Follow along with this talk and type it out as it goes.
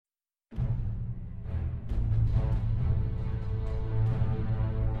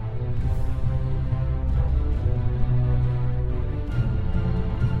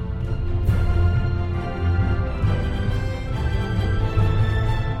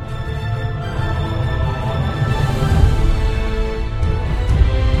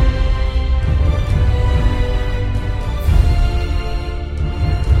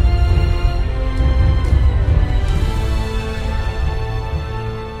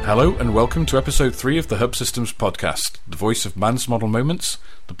Hello and welcome to episode 3 of the Hub Systems podcast, the voice of Man's Model Moments,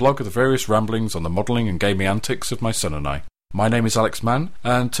 the blog of the various ramblings on the modelling and gaming antics of my son and I. My name is Alex Mann,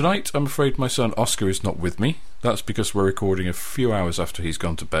 and tonight I'm afraid my son Oscar is not with me. That's because we're recording a few hours after he's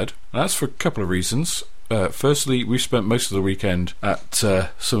gone to bed. And that's for a couple of reasons. Firstly, we spent most of the weekend at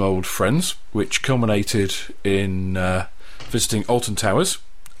some old friends, which culminated in visiting Alton Towers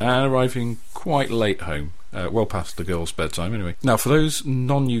and arriving quite late home. Well past the girls' bedtime anyway. Now, for those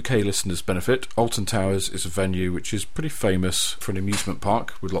non-UK listeners' benefit, Alton Towers is a venue which is pretty famous for an amusement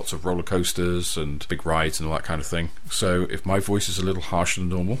park with lots of roller coasters and big rides and all that kind of thing. So if my voice is a little harsher than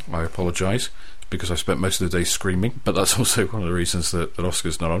normal, I apologise, because I spent most of the day screaming, but that's also one of the reasons that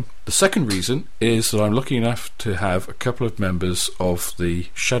Oscar's not on. The second reason is that I'm lucky enough to have a couple of members of the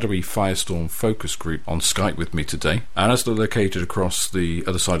Shadowy Firestorm focus group on Skype with me today, and as they're located across the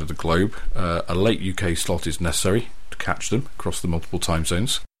other side of the globe, a late UK slot is necessary to catch them across the multiple time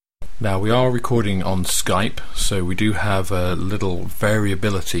zones. Now, we are recording on Skype, so we do have a little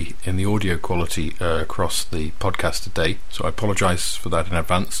variability in the audio quality across the podcast today, so I apologise for that in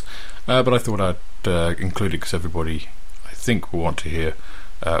advance. But I thought I'd include it because everybody, I think, will want to hear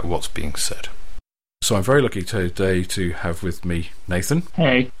what's being said. So I'm very lucky today to have with me Nathan.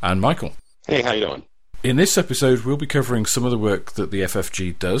 Hey. And Michael. Hey, how you doing? In this episode, we'll be covering some of the work that the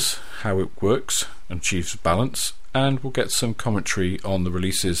FFG does, how it works and achieves balance, and we'll get some commentary on the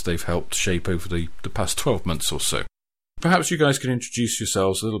releases they've helped shape over the past 12 months or so. Perhaps you guys can introduce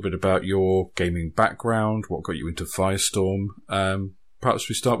yourselves a little bit about your gaming background, what got you into Firestorm. Perhaps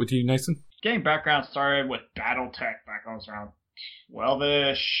we start with you, Nathan? Game background started with BattleTech back when I was around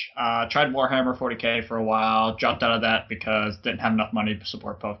 12-ish. Tried Warhammer 40k for a while, dropped out of that because didn't have enough money to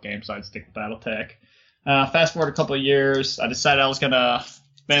support both games, so I'd stick with BattleTech. Fast forward a couple of years, I decided I was going to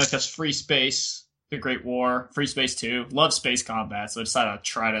manifest Free Space, The Great War, Free Space 2. Love space combat, so I decided to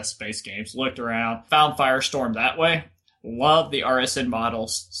try the space games. Looked around, found Firestorm that way. Love the RSN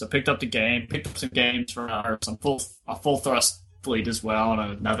models, so picked up the game, picked up some games for a full thrust fleet as well,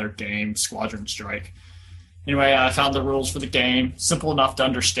 and another game, Squadron Strike. Anyway, I found the rules for the game simple enough to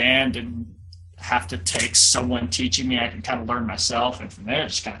understand and have to take someone teaching me. I can kind of learn myself, and from there it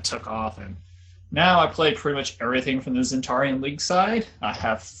just kind of took off. And now I play pretty much everything from the Zentarian League side. I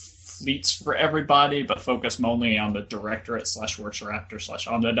have fleets for everybody, but focus mainly on the Directorate / Works Raptor /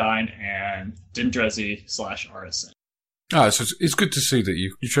 Omnidyne and Dendrezi / RSN. So it's good to see that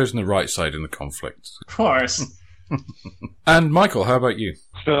you've chosen the right side in the conflict. Of course. And Michael, how about you?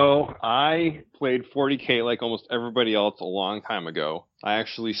 So I played 40k like almost everybody else a long time ago. I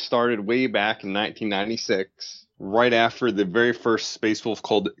actually started way back in 1996, right after the very first Space Wolf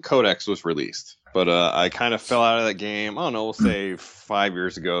Codex was released. But I kind of fell out of that game, I don't know, we'll say 5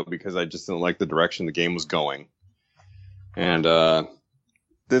 years ago, because I just didn't like the direction the game was going. And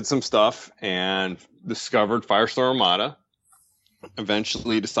did some stuff and discovered Firestorm Armada.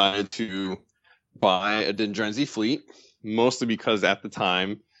 Eventually decided to buy a Dendrezi fleet, mostly because at the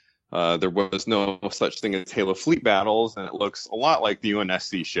time there was no such thing as Halo fleet battles, and it looks a lot like the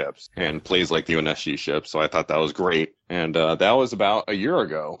UNSC ships and plays like the UNSC ships, so I thought that was great. And that was about a year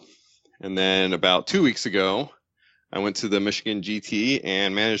ago. And then about 2 weeks ago, I went to the Michigan GT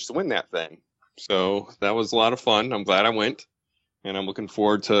and managed to win that thing. So that was a lot of fun. I'm glad I went, and I'm looking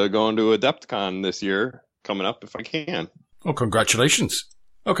forward to going to Adepticon this year, coming up if I can. Well, congratulations.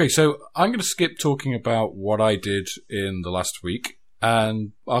 Okay, so I'm going to skip talking about what I did in the last week,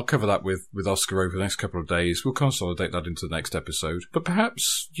 and I'll cover that with Oscar over the next couple of days. We'll consolidate that into the next episode. But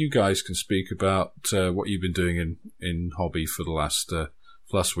perhaps you guys can speak about what you've been doing in hobby for the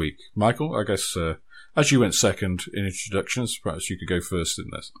last week. Michael, I guess as you went second in introductions, perhaps you could go first in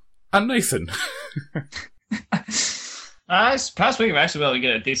this. And Nathan. This past week I've actually been able to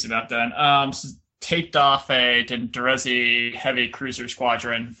get a decent amount done. Taped off a Dendrezi heavy cruiser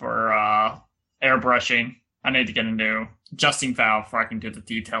squadron for airbrushing. I need to get a new adjusting valve before I can do the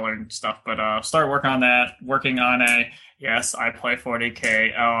detailing and stuff, but start working on that. Working on yes, I play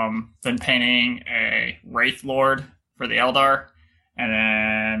 40k. Been painting a Wraith Lord for the Eldar, and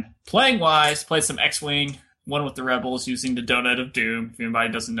then playing-wise, played some X-Wing, one with the Rebels using the Donut of Doom. If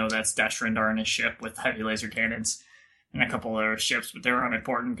anybody doesn't know, that's Dash Rendar in his ship with heavy laser cannons. And a couple other ships, but they were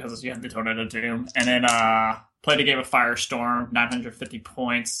unimportant because you had the Donut of Doom. And then played a game of Firestorm, 950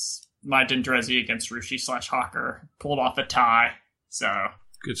 points. My Dendrezi against Rushi / Hawker. Pulled off a tie. So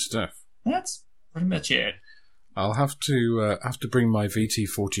good stuff. That's pretty much it. I'll have to bring my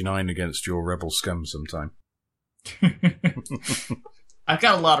VT-49 against your Rebel scum sometime. I've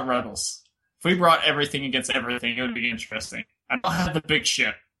got a lot of Rebels. If we brought everything against everything, it would be interesting. I don't have the big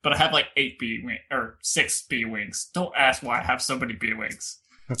ship, but I have like 6 B wings. Don't ask why I have so many B wings.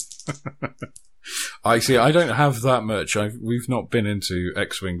 I see. I don't have that much. We've not been into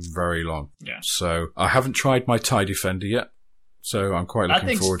X-Wing very long. Yeah. So I haven't tried my TIE Defender yet. So I'm quite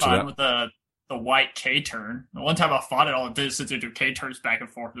looking forward to that. With the white K-turn. The one time I fought it, all it did is do K-turns back and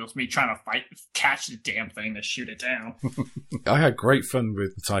forth. It was me trying to catch the damn thing to shoot it down. I had great fun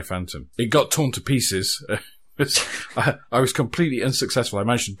with the TIE Phantom. It got torn to pieces. I was completely unsuccessful. I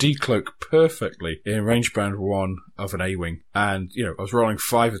managed to decloak perfectly in range band 1 of an A-Wing. And, I was rolling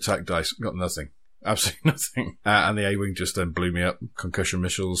 5 attack dice, got nothing. Absolutely nothing. And the A-Wing just then blew me up. Concussion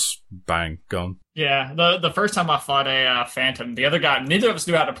missiles, bang, gone. Yeah, the first time I fought a Phantom, the other guy, neither of us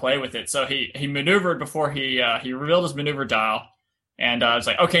knew how to play with it. So he maneuvered before he revealed his maneuver dial. And I was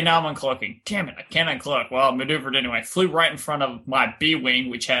like, okay, now I'm uncloaking. Damn it, I can't uncloak. Well, I maneuvered anyway. Flew right in front of my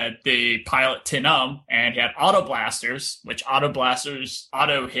B-Wing, which had the pilot Tin-Um, and he had auto blasters, which auto blasters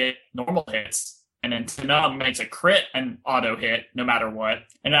auto hit normal hits. And then Tin-Um makes a crit and auto hit no matter what.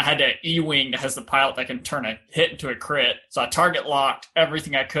 And I had that E-Wing that has the pilot that can turn a hit into a crit. So I target locked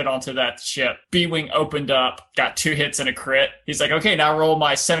everything I could onto that ship. B-Wing opened up, got 2 hits and a crit. He's like, okay, now roll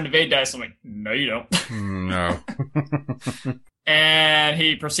my 7 evade dice. I'm like, no, you don't. No. And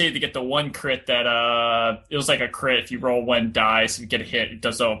he proceeded to get the 1 crit that, it was like a crit. If you roll 1 dice and get a hit, it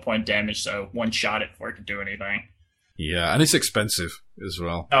does 0 point damage. So 1 shot it before it could do anything. Yeah, and it's expensive as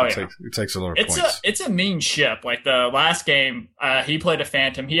well. Oh, it takes a lot of points. It's a mean ship. Like the last game, he played a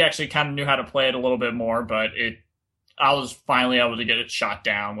Phantom. He actually kind of knew how to play it a little bit more, but I was finally able to get it shot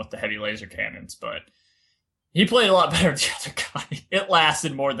down with the heavy laser cannons. But he played a lot better than the other guy. It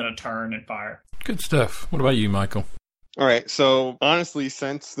lasted more than a turn in fire. Good stuff. What about you, Michael? All right, so honestly,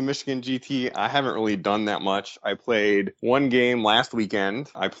 since the Michigan GT, I haven't really done that much. I played 1 game last weekend.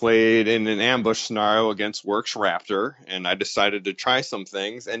 I played in an ambush scenario against Works Raptor, and I decided to try some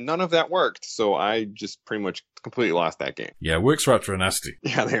things, and none of that worked, so I just pretty much completely lost that game. Yeah, Works Raptor are nasty.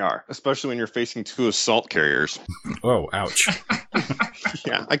 Yeah, they are, especially when you're facing 2 assault carriers. Oh, ouch.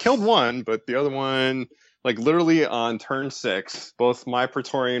 Yeah, I killed 1, but the other one... Like, literally on turn 6, both my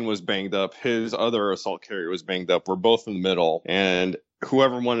Praetorian was banged up, his other assault carrier was banged up. We're both in the middle, and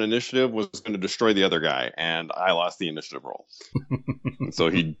whoever won initiative was going to destroy the other guy, and I lost the initiative roll. And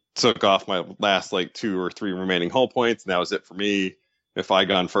so he took off my last, 2 or 3 remaining hull points, and that was it for me. If I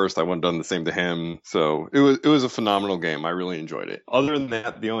gone first, I wouldn't have done the same to him. So it was a phenomenal game. I really enjoyed it. Other than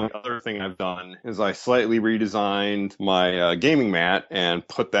that, the only other thing I've done is I slightly redesigned my gaming mat and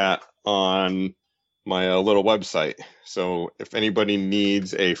put that on my little website. So if anybody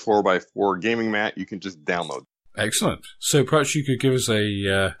needs a 4x4 gaming mat, you can just download. Excellent. So perhaps you could give us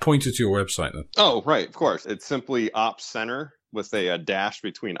a pointer to your website then. Oh, right, of course. It's simply Ops Center with a dash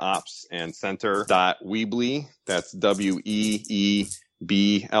between ops and center.weebly. That's WEEBLY.com.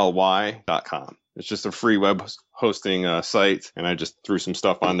 It's just a free web hosting site, and I just threw some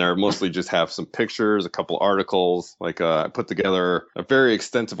stuff on there. Mostly just have some pictures, a couple articles. I put together a very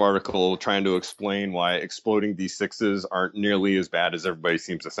extensive article trying to explain why exploding D6s aren't nearly as bad as everybody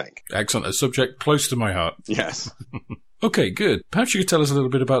seems to think. Excellent. A subject close to my heart. Yes. Okay, good. Perhaps you could tell us a little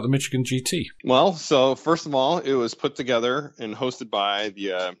bit about the Michigan GT. Well, so first of all, it was put together and hosted by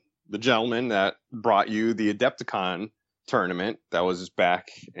the gentleman that brought you the Adepticon tournament. That was back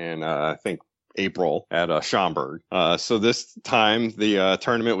in, I think, April at Schaumburg. So this time the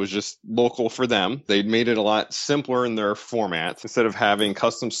tournament was just local for them. They'd made it a lot simpler in their format. Instead of having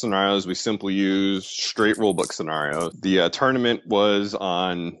custom scenarios, we simply use straight rulebook scenarios. The tournament was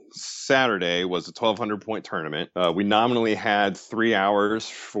on Saturday, was a 1,200 point tournament. We nominally had 3 hours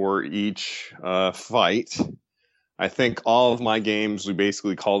for each fight. I think all of my games, we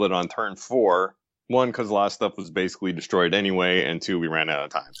basically called it on turn 4. 1, because a lot of stuff was basically destroyed anyway, and 2, we ran out of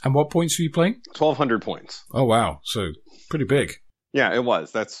time. And what points were you playing? 1,200 points. Oh, wow. So, pretty big. Yeah, it was.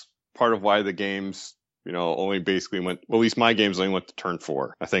 That's part of why the games, only basically went, well, at least my games only went to turn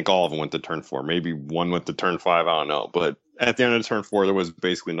 4. I think all of them went to turn 4. Maybe 1 went to turn 5, I don't know. But at the end of turn 4, there was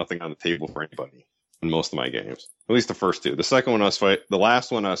basically nothing on the table for anybody in most of my games. At least the first 2. The second one the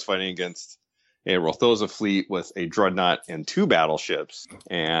last one I was fighting against a Rothosa fleet with a Dreadnought and 2 battleships,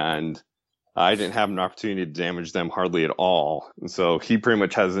 and I didn't have an opportunity to damage them hardly at all. And so he pretty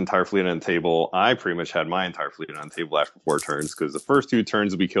much had his entire fleet on the table. I pretty much had my entire fleet on the table after 4 turns, because the first 2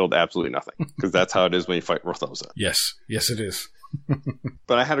 turns we killed absolutely nothing. Because that's how it is when you fight Rothosa. Yes, it is.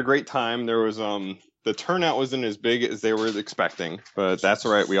 But I had a great time. There was the turnout wasn't as big as they were expecting, but that's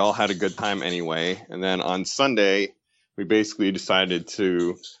all right. We all had a good time anyway. And then on Sunday, we basically decided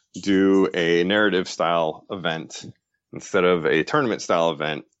to do a narrative style event instead of a tournament style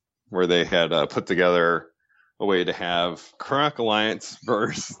event, where they had put together a way to have Karnak Alliance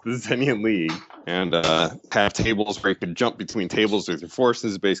versus the Zenian League and have tables where you could jump between tables with your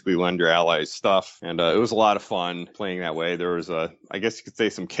forces, basically lend your allies stuff. And it was a lot of fun playing that way. There was, I guess you could say,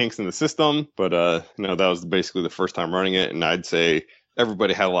 some kinks in the system, but that was basically the first time running it. And I'd say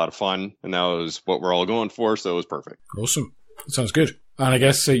everybody had a lot of fun, and that was what we're all going for, so it was perfect. Awesome. That sounds good. And I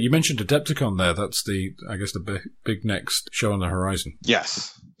guess you mentioned Adepticon there. That's the big next show on the horizon.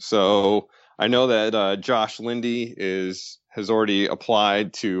 Yes. So I know that Josh Lindy has already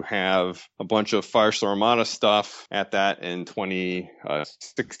applied to have a bunch of Firestorm Armada stuff at that in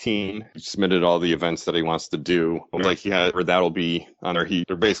 2016. He submitted all the events that he wants to do. Like he had, or that'll be on there.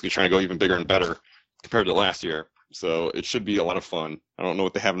 They're basically trying to go even bigger and better compared to last year. So it should be a lot of fun. I don't know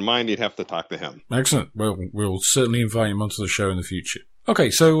what they have in mind. You'd have to talk to him. Excellent. Well, we'll certainly invite him onto the show in the future. Okay,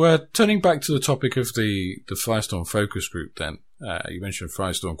 so turning back to the topic of the Firestorm focus group then. You mentioned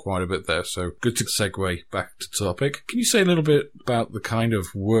Firestorm quite a bit there, so good to segue back to topic. Can you say a little bit about the kind of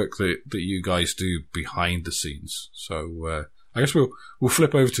work that you guys do behind the scenes? So I guess we'll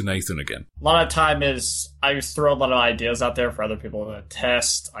flip over to Nathan again. A lot of time is I just throw a lot of ideas out there for other people to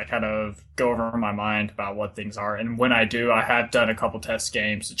test. I kind of go over in my mind about what things are. And when I do, I have done a couple test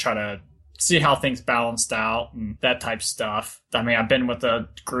games to try to see how things balanced out and that type of stuff. I mean, I've been with the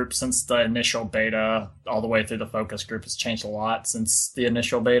group since the initial beta all the way through the focus group. Has changed a lot since the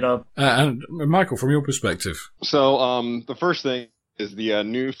initial beta. And Michael, from your perspective. So the first thing is the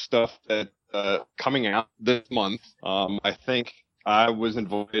new stuff that coming out this month. I think I was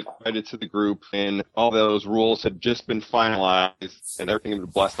invited to the group, and all those rules had just been finalized, and everything had been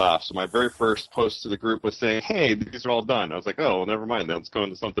blessed off. So my very first post to the group was saying, "Hey, these are all done." I was like, "Oh, well, never mind. Then let's go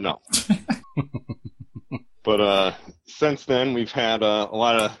into something else." But since then, we've had a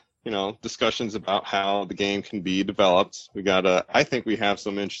lot of discussions about how the game can be developed. We got I think we have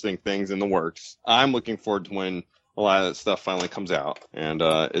some interesting things in the works. I'm looking forward to when a lot of that stuff finally comes out, and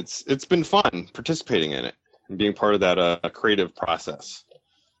it's been fun participating in it and being part of that creative process,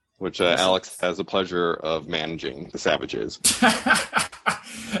 which Alex has the pleasure of managing the Savages.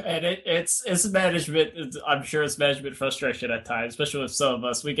 And it's management. I'm sure it's management frustration at times, especially with some of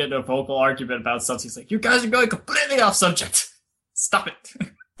us. We get into a vocal argument about something. It's like, you guys are going completely off subject. Stop it.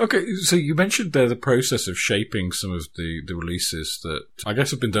 Okay, so you mentioned there the process of shaping some of the releases that I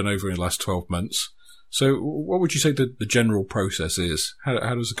guess have been done over in the last 12 months. So what would you say the general process is?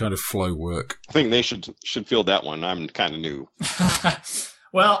 How does the kind of flow work? I think they should field that one. I'm kind of new.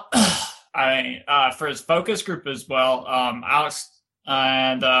 Well, for his focus group as well, Alex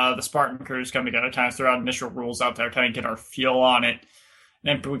and the Spartan crews come together, kind of throw out initial rules out there, kind of get our feel on it.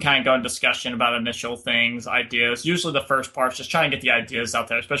 And then we kind of go in discussion about initial things, ideas. Usually the first part's just trying to get the ideas out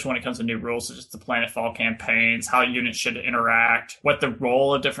there, especially when it comes to new rules, such as the Planetfall campaigns, how units should interact, what the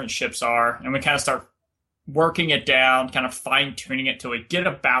role of different ships are. And we kind of start working it down, kind of fine-tuning it till we get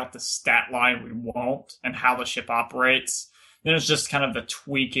about the stat line we want and how the ship operates. Then it's just kind of the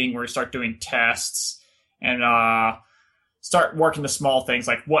tweaking where we start doing tests and start working the small things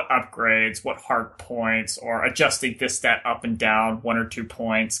like what upgrades, what hard points, or adjusting this stat up and down 1 or 2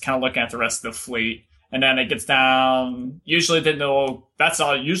 points, kind of looking at the rest of the fleet. And then it gets down, usually that's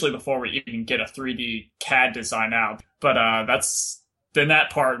all usually before we even get a 3D CAD design out. But then that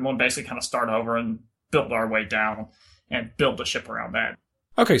part, we'll basically kind of start over and build our way down and build the ship around that.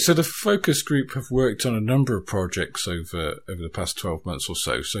 Okay, so the focus group have worked on a number of projects over the past 12 months or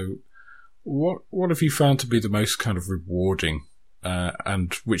so. So what have you found to be the most kind of rewarding,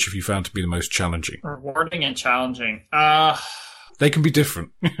 and which have you found to be the most challenging? Rewarding and challenging. They can be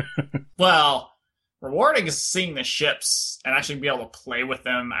different. Well, rewarding is seeing the ships and actually be able to play with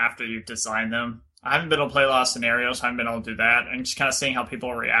them after you've designed them. I haven't been able to play a lot of scenarios, haven't been able to do that, and just kind of seeing how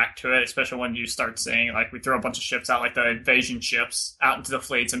people react to it, especially when you start seeing, like, we throw a bunch of ships out, like the invasion ships, out into the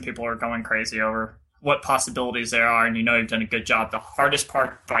fleets, and people are going crazy over what possibilities there are, and you know you've done a good job. The hardest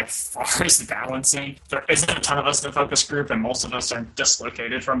part by far is the balancing. There isn't a ton of us in the focus group, and most of us are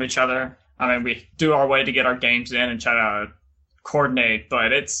dislocated from each other. I mean, we do our way to get our games in and try to coordinate,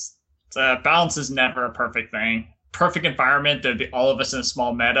 but balance is never a perfect thing. Perfect environment, there'd be all of us in a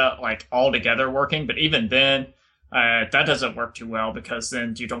small meta, like, all together working, but even then, that doesn't work too well because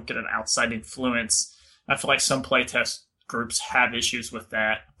then you don't get an outside influence. I feel like some playtest groups have issues with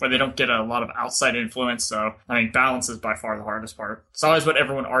that, where they don't get a lot of outside influence, so I think balance is by far the hardest part. It's always what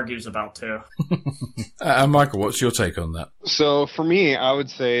everyone argues about, too. Michael, what's your take on that? So for me, I would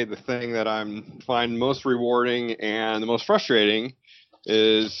say the thing that I find most rewarding and the most frustrating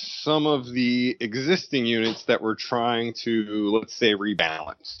is some of the existing units that we're trying to, let's say,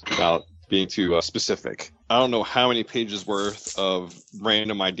 rebalance. Now, being too specific. I don't know how many pages worth of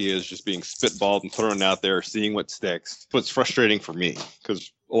random ideas just being spitballed and thrown out there, seeing what sticks. But it's frustrating for me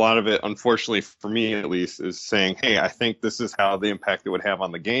because a lot of it, unfortunately for me at least, is saying, hey, I think this is how the impact it would have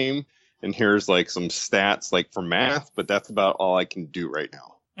on the game. And here's like some stats like for math, but that's about all I can do right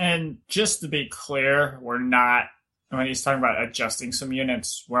now. And just to be clear, we're not, when he's talking about adjusting some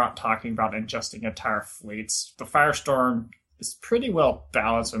units, we're not talking about adjusting entire fleets. The Firestorm is pretty well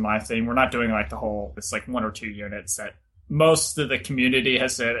balanced in my thing. We're not doing like the whole, it's like 1 or 2 units that most of the community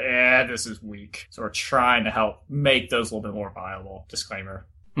has said, this is weak. So we're trying to help make those a little bit more viable. Disclaimer.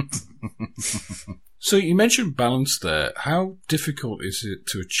 So you mentioned balance there. How difficult is it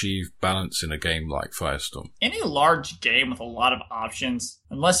to achieve balance in a game like Firestorm? Any large game with a lot of options,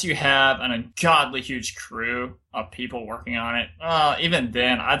 unless you have an ungodly huge crew of people working on it, even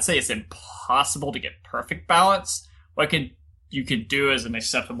then, I'd say it's impossible to get perfect balance. What you could do is an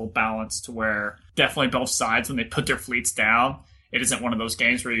acceptable balance to where definitely both sides, when they put their fleets down, it isn't one of those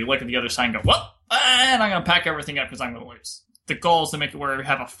games where you look at the other side and go, well, and I'm going to pack everything up because I'm going to lose. The goal is to make it where we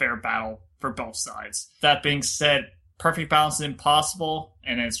have a fair battle for both sides. That being said, perfect balance is impossible,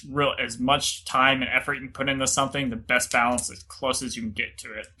 and it's real as much time and effort you can put into something, the best balance as close as you can get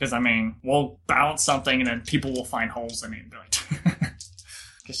to it. Because, I mean, we'll balance something and then people will find holes in it and be like,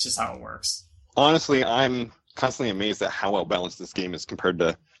 it's just how it works. Honestly, I'm constantly amazed at how well balanced this game is compared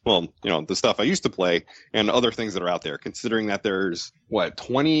to, well, the stuff I used to play and other things that are out there, considering that there's,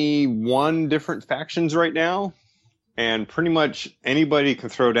 21 different factions right now? And pretty much anybody can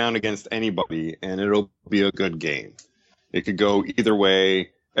throw down against anybody, and it'll be a good game. It could go either way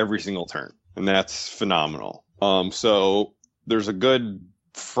every single turn, and that's phenomenal. So there's a good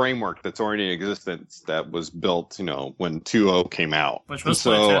framework that's already in existence that was built, when 2.0 came out. Which was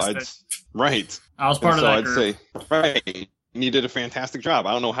fantastic. Right. I was part of that group. I'd say, right. You did a fantastic job.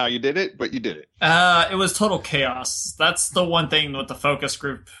 I don't know how you did it, but you did it. It was total chaos. That's the one thing with the focus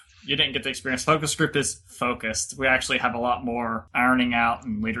group. You didn't get the experience. Focus group is focused. We actually have a lot more ironing out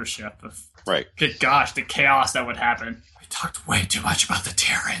and leadership. Right. Good gosh, the chaos that would happen. We talked way too much about the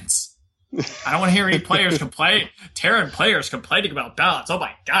Terrans. I don't want to hear any players complain. Terran players complaining about balance. Oh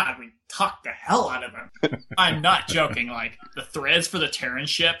my god, we talked the hell out of them. I'm not joking. Like, the threads for the Terran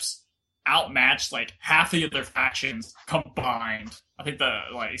ships outmatched like half the other factions combined. I think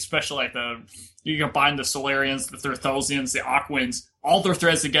especially you combine the Solarians, the Thurthosians, the Aquans, all their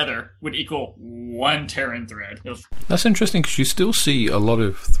threads together would equal one Terran thread. That's interesting because you still see a lot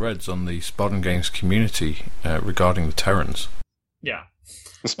of threads on the Spartan Games community regarding the Terrans. Yeah.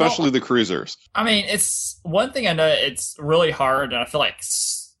 Especially the cruisers. I mean, it's one thing I know it's really hard, and I feel like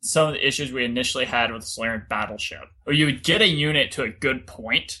some of the issues we initially had with the Solarian battleship, where you would get a unit to a good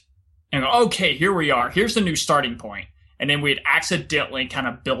point and go, okay, here we are. Here's the new starting point. And then we'd accidentally kind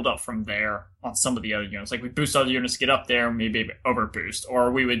of build up from there on some of the other units. Like, we'd boost other units, get up there, maybe overboost.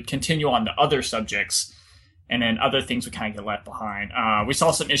 Or we would continue on to other subjects, and then other things would kind of get left behind. We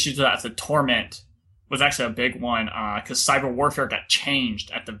saw some issues with that. The Torment was actually a big one, because cyber warfare got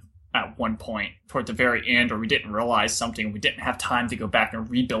changed at one point toward the very end, or we didn't realize something. We didn't have time to go back and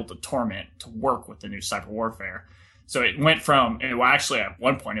rebuild the Torment to work with the new cyber warfare. So it went from, actually at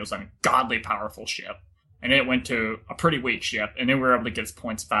one point it was an ungodly powerful ship. And it went to a pretty weak ship, and then we were able to get its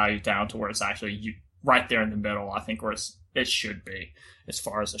points value down to where it's actually right there in the middle, I think, where it should be as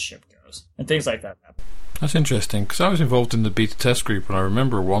far as the ship goes. And things like that. That's interesting, because I was involved in the beta test group, and I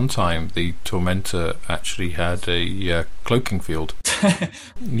remember one time the Tormentor actually had a cloaking field.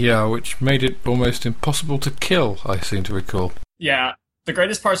 Yeah, which made it almost impossible to kill, I seem to recall. Yeah. The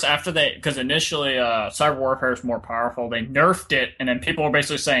greatest parts after because initially cyber warfare is more powerful, they nerfed it, and then people were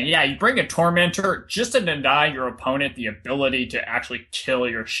basically saying, yeah, you bring a Tormentor just to deny your opponent the ability to actually kill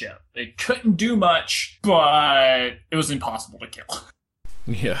your ship. They couldn't do much, but it was impossible to kill.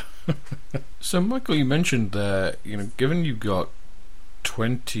 Yeah. So, Michael, you mentioned that, given you've got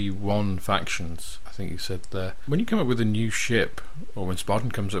 21 factions, I think you said there, when you come up with a new ship, or when Spartan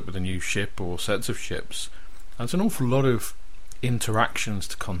comes up with a new ship or sets of ships, there's an awful lot of interactions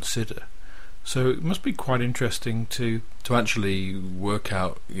to consider. So it must be quite interesting to actually work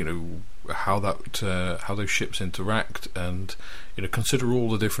out, how those ships interact, and consider all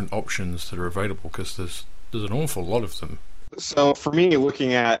the different options that are available, because there's an awful lot of them. So for me,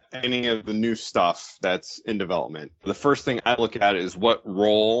 looking at any of the new stuff that's in development, the first thing I look at is what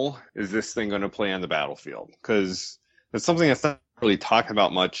role is this thing going to play on the battlefield? Because it's something that's not really talked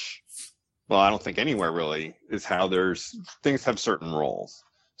about much. Well, I don't think anywhere really, is how things have certain roles.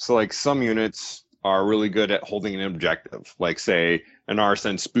 So like some units are really good at holding an objective, like say an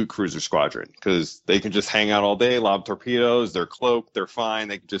RSN Spook Cruiser Squadron, because they can just hang out all day, lob torpedoes, they're cloaked, they're fine,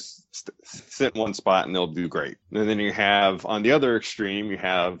 they can just sit in one spot and they'll do great. And then you have, on the other extreme, you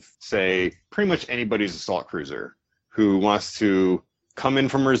have, say, pretty much anybody's assault cruiser who wants to come in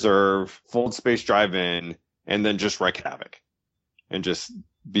from reserve, fold space drive in, and then just wreak havoc and just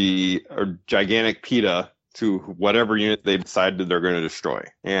be a gigantic PETA to whatever unit they decided they're going to destroy.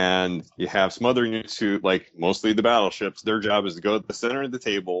 And you have some other units who, like mostly the battleships, their job is to go to the center of the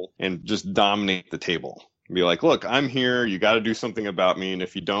table and just dominate the table. Be like, look, I'm here, you got to do something about me, and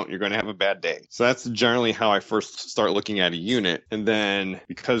if you don't, you're going to have a bad day. So that's generally how I first start looking at a unit. And then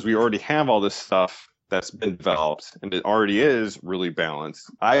because we already have all this stuff that's been developed and it already is really balanced,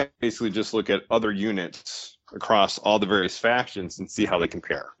 I basically just look at other units across all the various factions and see how they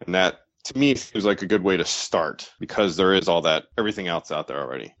compare. And that, to me, seems like a good way to start because there is all that, everything else out there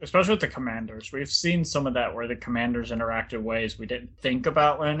already. Especially with the commanders. We've seen some of that where the commanders interact in ways we didn't think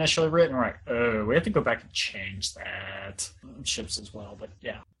about when initially written. We're like, oh, we have to go back and change that. Ships as well, but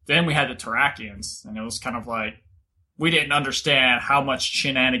yeah. Then we had the Terrakians, and it was kind of like, we didn't understand how much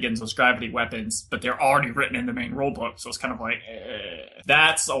shenanigans was gravity weapons, but they're already written in the main rulebook, so it's kind of like,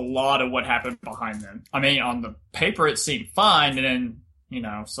 that's a lot of what happened behind them. I mean, on the paper it seemed fine, and then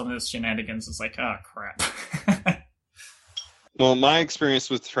some of this shenanigans is like, oh, crap. Well, my experience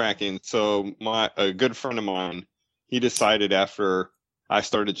with tracking, so a good friend of mine, he decided after I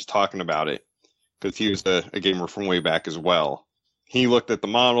started just talking about it, because he was a gamer from way back as well. He looked at the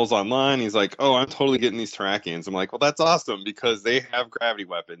models online. He's like, oh, I'm totally getting these Terrakians. I'm like, well, that's awesome because they have gravity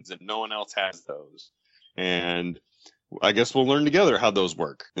weapons and no one else has those. And I guess we'll learn together how those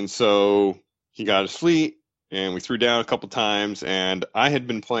work. And so he got his fleet. And we threw down a couple times, and I had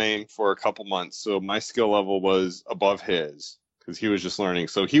been playing for a couple months, so my skill level was above his because he was just learning.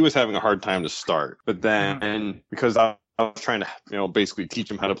 So he was having a hard time to start. But then because I was trying to, basically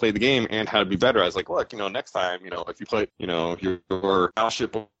teach him how to play the game and how to be better, I was like, look, next time, if you play, your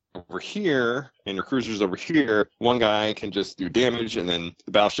battleship over here and your cruisers over here, one guy can just do damage, and then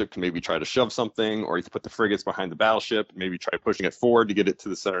the battleship can maybe try to shove something, or you can put the frigates behind the battleship, maybe try pushing it forward to get it to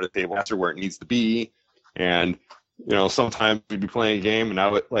the center of the table faster where it needs to be. And, sometimes we'd be playing a game and I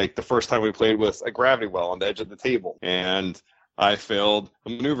would, like, the first time we played with a gravity well on the edge of the table, and I failed a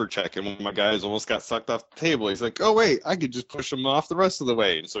maneuver check, and one of my guys almost got sucked off the table. He's like, oh, wait, I could just push him off the rest of the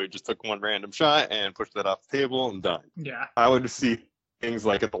way. And so he just took one random shot and pushed that off the table and done. Yeah. I would see things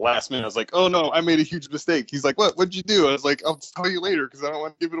like at the last minute, I was like, oh, no, I made a huge mistake. He's like, what'd you do? I was like, I'll tell you later because I don't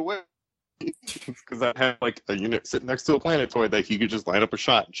want to give it away. Because I had like a unit sitting next to a planetoid that he could just line up a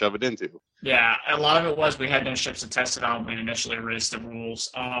shot and shove it into. Yeah, a lot of it was we had no ships to test it on when we initially released the rules.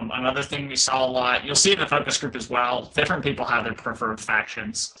 Another thing we saw a lot, you'll see in the focus group as well, different people have their preferred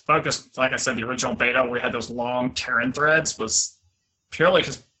factions. Focus, like I said, the original beta where we had those long Terran threads was purely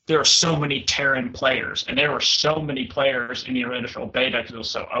because there are so many Terran players, and there were so many players in the original beta because it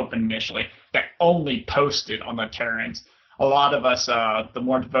was so open initially that only posted on the Terrans. A lot of us, the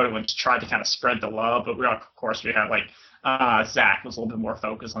more devoted ones, tried to kind of spread the love, but we had like Zach was a little bit more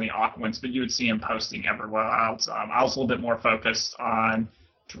focused on the Aquans, but you would see him posting everywhere else. I was a little bit more focused on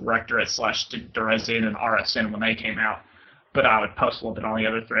Directorate / Dresden and RSN when they came out, but I would post a little bit on the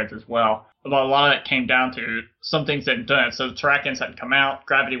other threads as well. But a lot of it came down to some things that hadn't done. So the Terrakians hadn't come out,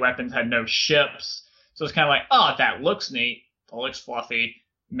 gravity weapons had no ships, so it's kind of like, oh, that looks neat, it looks fluffy.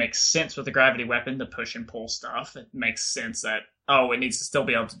 Makes sense with the gravity weapon to push and pull stuff. It makes sense that, it needs to still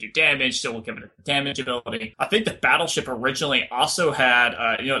be able to do damage, still will give it a damage ability. I think the battleship originally also had,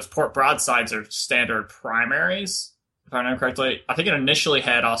 its port broadsides are standard primaries, if I remember correctly. I think it initially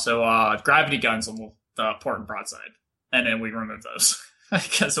had also gravity guns on the port and broadside, and then we removed those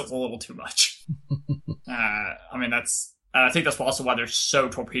because it was a little too much. I think that's also why they're so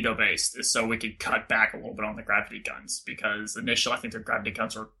torpedo-based, is so we could cut back a little bit on the gravity guns, because initially I think their gravity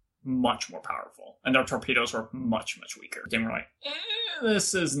guns were much more powerful, and their torpedoes were much, much weaker. Then we're like,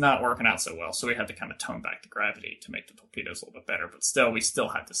 this is not working out so well, so we had to kind of tone back the gravity to make the torpedoes a little bit better, but still, we still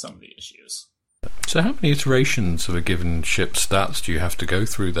had some of the issues. So how many iterations of a given ship's stats do you have to go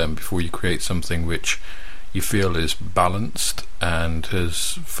through then before you create something which you feel is balanced and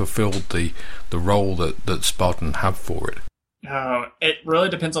has fulfilled the role that Spartan have for it? It really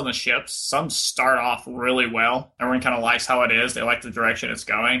depends on the ships. Some start off really well. Everyone kind of likes how it is. They like the direction it's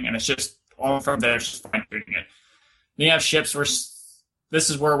going, and it's just on from there, just fine-tuning it. Then you have ships where this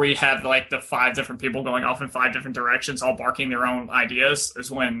is where we have like the 5 different people going off in 5 different directions, all barking their own ideas, is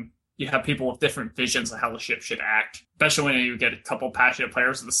when you have people with different visions of how the ship should act. Especially when you get a couple passionate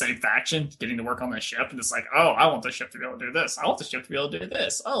players of the same faction getting to work on the ship, and it's like, oh, I want the ship to be able to do this. I want the ship to be able to do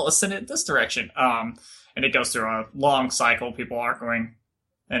this. Oh, let's send it in this direction. And it goes through a long cycle. People arguing,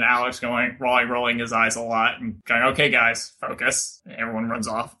 and Alex rolling his eyes a lot and going, okay, guys, focus. And everyone runs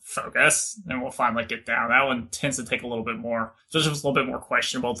off, focus. And we'll finally get down. That one tends to take a little bit more. So it was a little bit more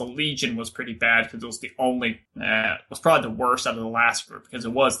questionable. The Legion was pretty bad because it was the only, was probably the worst out of the last group because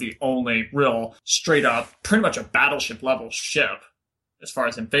it was the only real straight up, pretty much a battleship level ship as far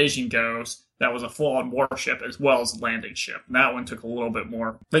as invasion goes. That was a full-on warship as well as a landing ship. And that one took a little bit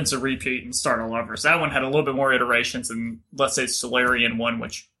more. Then to repeat and start all over. So that one had a little bit more iterations than, let's say, Solarian one,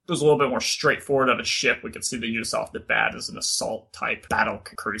 which was a little bit more straightforward of a ship. We could see the use off the bat as an assault-type battle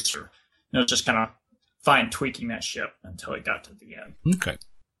cruiser. And it was just kind of fine tweaking that ship until it got to the end. Okay.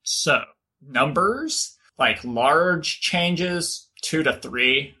 So, numbers, like large changes, 2 to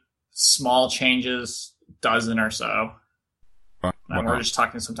 3. Small changes, dozen or so. And we're just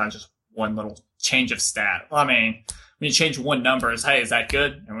talking sometimes just one little change of stat. I mean, when you change one number, is hey, is that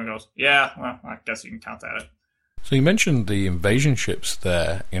good? And we goes, yeah, well, I guess you can count that. So you mentioned the invasion ships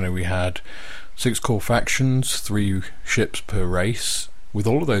there. You know, we had 6 core factions, 3 ships per race. With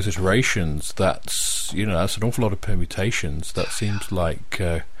all of those iterations, that's an awful lot of permutations. That seems like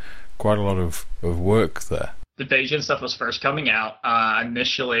quite a lot of work there. The invasion stuff was first coming out.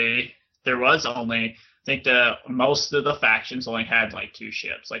 Initially, there was only, I think most of the factions only had like 2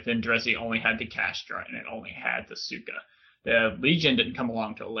 ships. Like the Endrezi only had the Castra and it only had the Suka. The Legion didn't come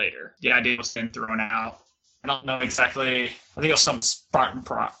along till later. The idea was then thrown out. I don't know exactly. I think it was some Spartan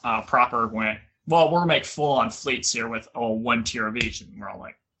proper went, well, we'll make full-on fleets here with 1 tier of each. And we're all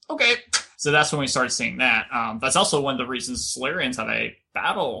like, okay. So that's when we started seeing that. That's also one of the reasons Solarians have a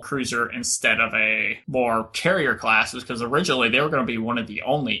battle cruiser instead of a more carrier class, is because originally they were going to be one of the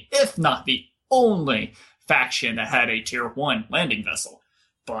only, if not the only faction that had a tier 1 landing vessel.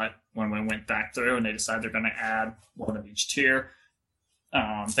 But when we went back through and they decided they're going to add one of each tier,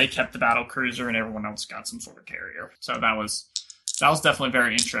 they kept the battle cruiser and everyone else got some sort of carrier. So that was definitely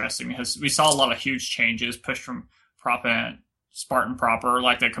very interesting because we saw a lot of huge changes pushed from Spartan proper.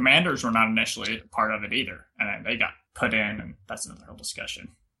 Like the commanders were not initially part of it either, and they got put in, and that's another whole discussion.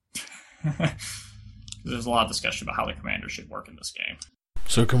 There's a lot of discussion about how the commanders should work in this game.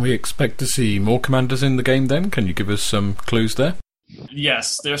 So can we expect to see more commanders in the game then? Can you give us some clues there?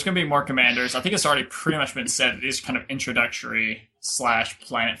 Yes, there's going to be more commanders. I think it's already pretty much been said that these are kind of introductory /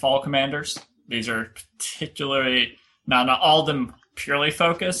 planetfall commanders. These are particularly, not all of them purely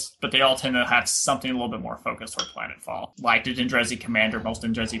focused, but they all tend to have something a little bit more focused toward planetfall. Like the Endrezi commander, most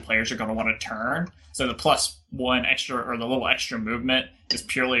Endrezi players are going to want to turn. So the +1 extra, or the little extra movement, is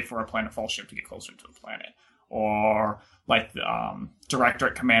purely for a planetfall ship to get closer to the planet. Or like the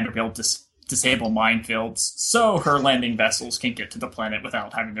Directorate commander be able to disable minefields so her landing vessels can get to the planet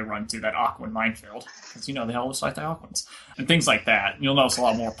without having to run through that Aquan minefield. Because, they always like the Aquans. And things like that. You'll notice a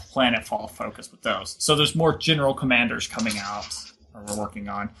lot more planetfall focus with those. So there's more general commanders coming out, or we're working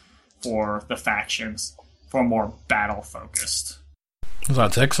on, for the factions, for more battle-focused.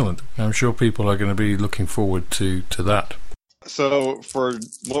 That's excellent. I'm sure people are going to be looking forward to that. So for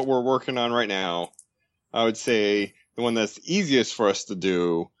what we're working on right now, I would say the one that's easiest for us to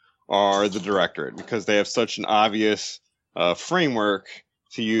do are the Directorate, because they have such an obvious framework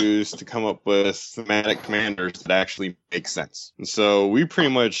to use to come up with thematic commanders that actually make sense. And so we pretty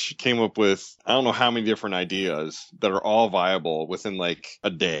much came up with, I don't know how many different ideas that are all viable within like a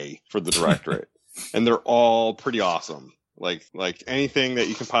day for the Directorate. And they're all pretty awesome. Like anything that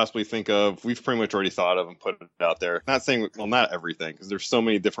you can possibly think of, we've pretty much already thought of and put it out there. Not saying, well, not everything, because there's so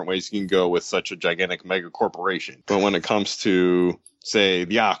many different ways you can go with such a gigantic mega corporation. But when it comes to, say,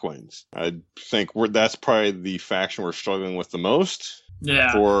 the Aquans, I think that's probably the faction we're struggling with the most.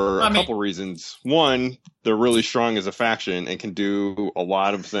 Yeah. For a couple reasons. One, they're really strong as a faction and can do a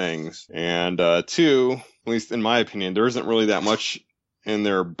lot of things. And 2, at least in my opinion, there isn't really that much in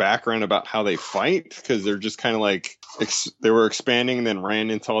their background about how they fight, because they're just kind of like they were expanding and then ran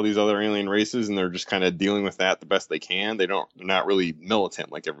into all these other alien races, and they're just kind of dealing with that the best they can. They're not really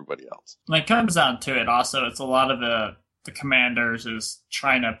militant like everybody else. When it comes down to it, also, it's a lot of the commanders is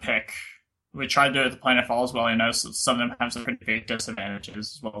trying to pick. We tried to do it at the Planetfall as well. So some of them have some pretty big disadvantages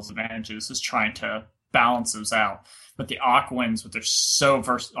as well as advantages. Is trying to balance those out. But the Aquans, they're so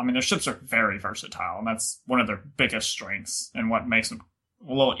versatile. Their ships are very versatile, and that's one of their biggest strengths and what makes them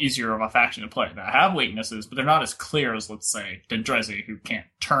a little easier of a faction to play. They have weaknesses, but they're not as clear as, let's say, Endrezi, who can't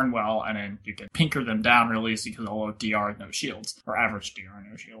turn well, and then you can pinker them down really easy because of low DR, no shields, or average DR,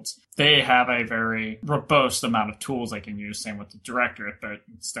 no shields. They have a very robust amount of tools they can use, same with the Directorate, but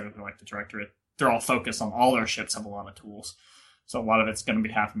instead of like the Directorate, they're all focused on all their ships have a lot of tools. So a lot of it's going to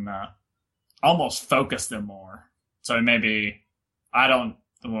be having to almost focus them more. So maybe,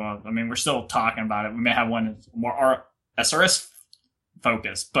 we're still talking about it. We may have one more SRS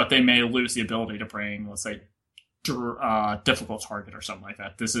focused, but they may lose the ability to bring, let's say, difficult target or something like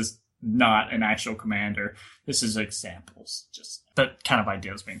that. This is not an actual commander. This is examples, just that kind of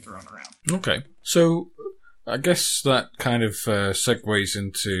ideas being thrown around. Okay, so I guess that kind of segues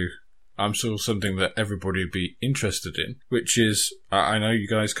into I'm sure something that everybody would be interested in, which is, I know you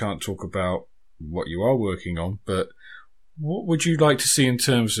guys can't talk about what you are working on, but what would you like to see in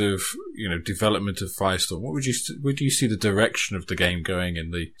terms of, development of Firestorm? Where do you see the direction of the game going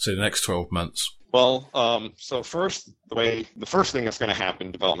in the next 12 months? Well, so first, the first thing that's going to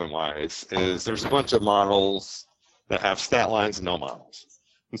happen development-wise is there's a bunch of models that have stat lines and no models.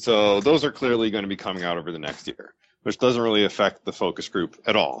 And so those are clearly going to be coming out over the next year, which doesn't really affect the focus group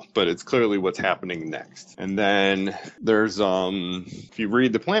at all, but it's clearly what's happening next. And then there's, if you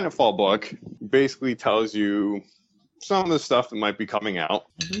read the Planetfall book, it basically tells you some of the stuff that might be coming out,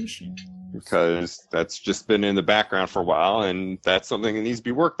 because that's just been in the background for a while, and that's something that needs to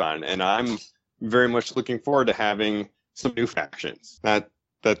be worked on. And I'm very much looking forward to having some new factions. Not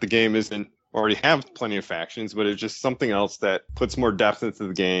that the game isn't already have plenty of factions, but it's just something else that puts more depth into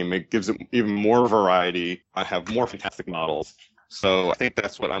the game. It gives it even more variety. I have more fantastic models. So I think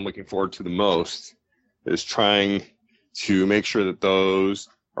that's what I'm looking forward to the most, is trying to make sure that those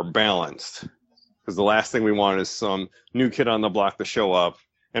are balanced. Because the last thing we want is some new kid on the block to show up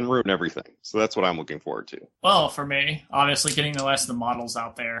and ruin everything. So that's what I'm looking forward to. Well, for me, obviously getting the rest of the models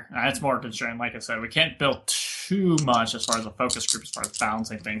out there, it's more constrained. Like I said, we can't build too much as far as a focus group, as far as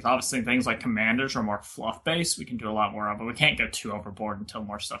balancing things. Obviously, things like commanders are more fluff-based. We can do a lot more of, but we can't go too overboard until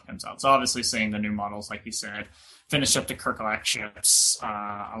more stuff comes out. So obviously seeing the new models, like you said, finish up the Kirkalac ships,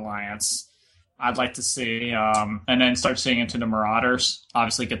 Alliance, I'd like to see, and then start seeing into the Marauders.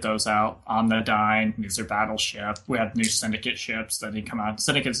 Obviously, get those out. Omnidyne needs their battleship. We have new Syndicate ships that need to come out.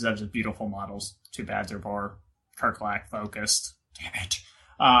 Syndicates have just beautiful models. Too bad they're more Kirkalac focused. Damn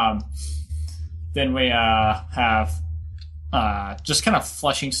it. Then we have just kind of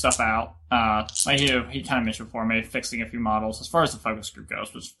fleshing stuff out. Like he kind of mentioned before, maybe fixing a few models as far as the focus group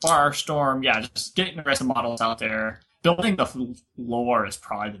goes. But Firestorm, just getting the rest of the models out there. Building the lore is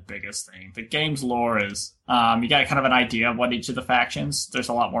probably the biggest thing. The game's lore is, you got kind of an idea of what each of the factions, there's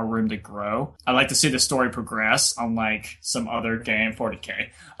a lot more room to grow. I'd like to see the story progress, unlike some other game, 40K,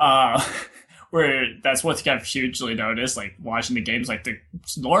 where that's what's kind of hugely noticed, like watching the games, like the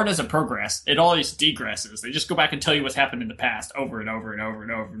lore doesn't progress, it always degresses. They just go back and tell you what's happened in the past over and over and over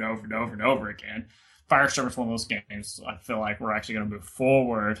and over and over and over and over again. Firestorm is one of those games I feel like we're actually going to move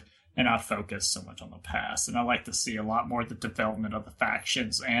forward and not focus so much on the past. And I like to see a lot more of the development of the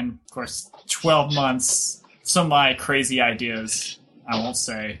factions. And, of course, 12 months, some of my crazy ideas, I won't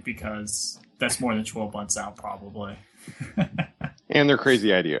say, because that's more than 12 months out, probably. And they're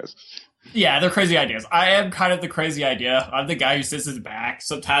crazy ideas. Yeah, they're crazy ideas. I am kind of the crazy idea. I'm the guy who sits his back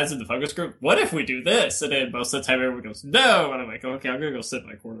sometimes in the focus group. What if we do this? And then most of the time everyone goes, no! And I'm like, okay, I'm going to go sit in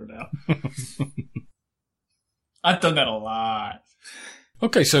my corner now. I've done that a lot.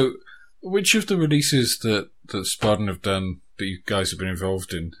 Okay, so which of the releases that Spartan have done that you guys have been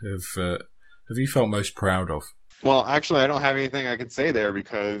involved in have you felt most proud of? Well, actually, I don't have anything I could say there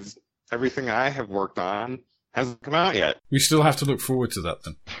because everything I have worked on hasn't come out yet. We still have to look forward to that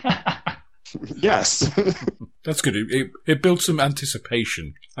then. Yes. That's good. It builds some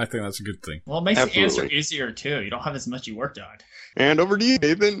anticipation. I think that's a good thing. Well, it makes Absolutely. the answer easier, too. You don't have as much you worked on. And over to you,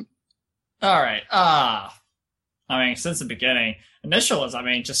 Nathan. All right. Since the beginning, initial is,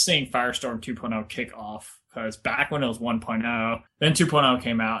 just seeing Firestorm 2.0 kick off, because back when it was 1.0, then 2.0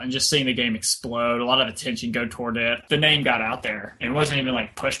 came out, and just seeing the game explode, a lot of attention go toward it. The name got out there. It wasn't even,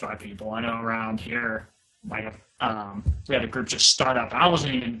 pushed by people. I know around here, we had a group just start up. I was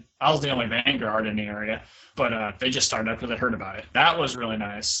the only Vanguard in the area, but they just started up because I heard about it. That was really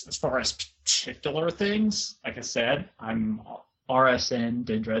nice. As far as particular things, like I said, I'm RSN,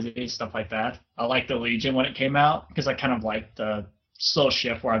 Dendrezi, stuff like that. I like the Legion when it came out because I kind of like the slow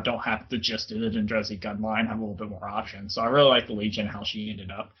shift where I don't have to just do the Dendrezi gun line, have a little bit more options. So I really like the Legion, how she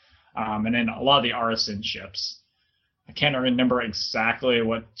ended up. And then a lot of the RSN ships. I can't remember exactly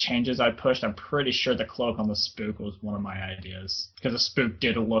what changes I pushed. I'm pretty sure the cloak on the Spook was one of my ideas because the Spook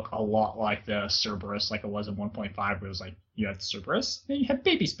did look a lot like the Cerberus, like it was in 1.5, where it was like you had Cerberus and you had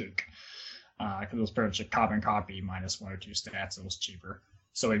Baby Spook. Because it was pretty much a carbon copy minus 1 or 2 stats. It was cheaper.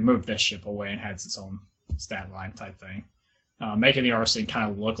 So we moved this ship away and had its own stat line type thing, making the Arsenal kind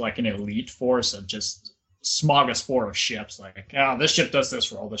of look like an elite force of just smorgasbord of ships. Like, oh, this ship does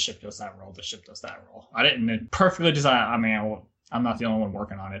this role, this ship does that role, this ship does that role. I didn't perfectly design. I mean, I'm not the only one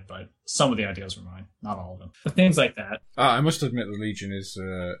working on it, but some of the ideas were mine, not all of them. But things like that. I must admit, the Legion is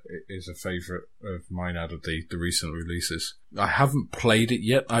a favourite of mine out of the recent releases. I haven't played it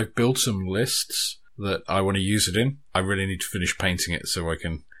yet. I've built some lists that I want to use it in. I really need to finish painting it so I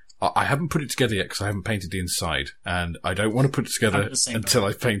can. I haven't put it together yet because I haven't painted the inside, and I don't want to put it together until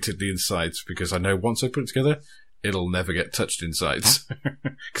I've painted the insides, because I know once I put it together, it'll never get touched insides.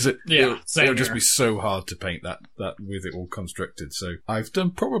 Because it'll just be so hard to paint that with it all constructed. So I've done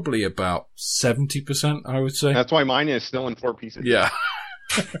probably about 70%, I would say. That's why mine is still in 4 pieces. Yeah.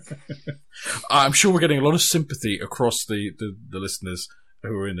 I'm sure we're getting a lot of sympathy across the listeners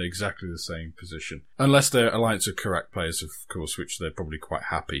who are in exactly the same position. Unless they're Alliance of Karak players, of course, which they're probably quite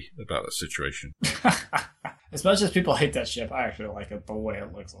happy about the situation. As much as people hate that ship, I actually like it the way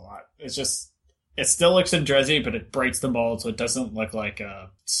it looks a lot. It's just, it still looks in Dresy, but it breaks the mold, so it doesn't look like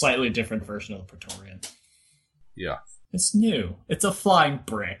a slightly different version of the Praetorian. Yeah. It's new. It's a flying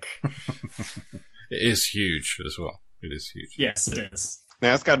brick. It is huge as well. It is huge. Yes, it is.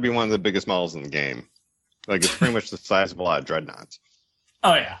 Now, that's got to be one of the biggest models in the game. Like, it's pretty much the size of a lot of dreadnoughts.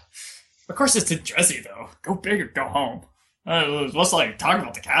 Oh, yeah. Of course it's in Dresy, though. Go big or go home. It was most like talking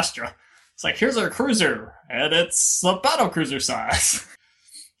about the Castra. It's like, here's our cruiser, and it's the battle cruiser size.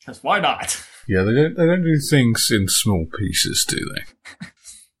 Because why not? Yeah, they don't do things in small pieces, do they?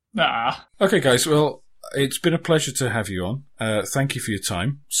 Nah. Okay, guys, well, it's been a pleasure to have you on. Thank you for your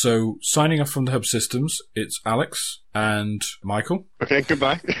time. So, signing off from the Hub Systems, it's Alex and Michael. Okay,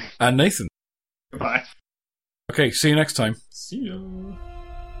 goodbye. And Nathan. Goodbye. Okay, see you next time. See you.